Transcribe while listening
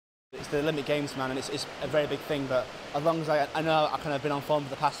It's the Olympic Games, man, and it's a very big thing, but as long as I know I've kind of been on form for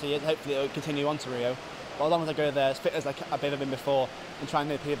the past few years, hopefully it will continue on to Rio. But as long as I go there as fit as I've ever been before and try and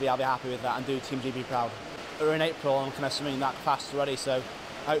make PB, I'll be happy with that and do Team GB proud. We're in April and I'm kind of swimming that fast already, so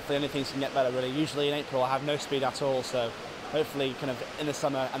hopefully anything can get better really. Usually in April I have no speed at all, so hopefully kind of in the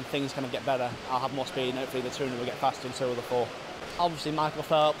summer and things kind of get better, I'll have more speed and hopefully the 200 will get faster and so will the 4. Obviously Michael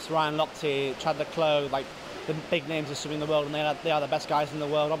Phelps, Ryan Lochte, Chad Leclerc, like the big names of swimming in the world, and they are the best guys in the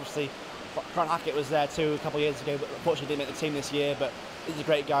world. Obviously Grant Hackett was there too a couple of years ago, but unfortunately didn't make the team this year, but he's a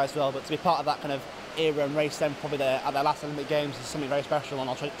great guy as well. But to be part of that kind of era and race them probably at their last Olympic Games is something very special, and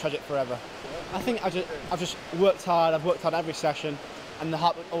I'll treasure it forever. I think I've just worked hard, I've worked hard every session, and the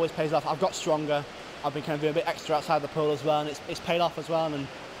heart always pays off. I've got stronger, I've been kind of doing a bit extra outside the pool as well, and it's paid off as well, and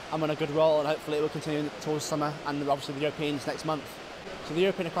I'm on a good roll, and hopefully it will continue towards summer and obviously the Europeans next month. So the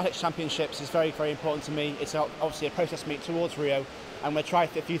European Aquatics Championships is very, very important to me. It's obviously a process meet towards Rio, and we're trying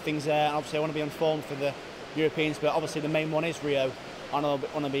a few things there, and obviously I want to be on form for the Europeans, but obviously the main one is Rio. And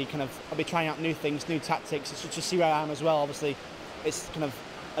I'll be trying out new things, new tactics, just to see where I am as well. Obviously it's kind of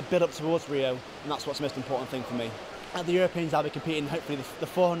a build up towards Rio, and that's what's the most important thing for me. At the Europeans I'll be competing hopefully the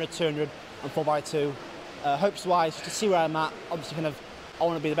 400, 200 and 4x2. Hopes wise, to see where I'm at, obviously I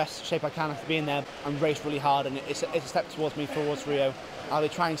want to be the best shape I can after being there and race really hard, and it's a step towards me towards Rio. I'll be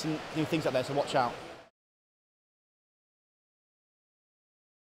trying some new things out there, so watch out.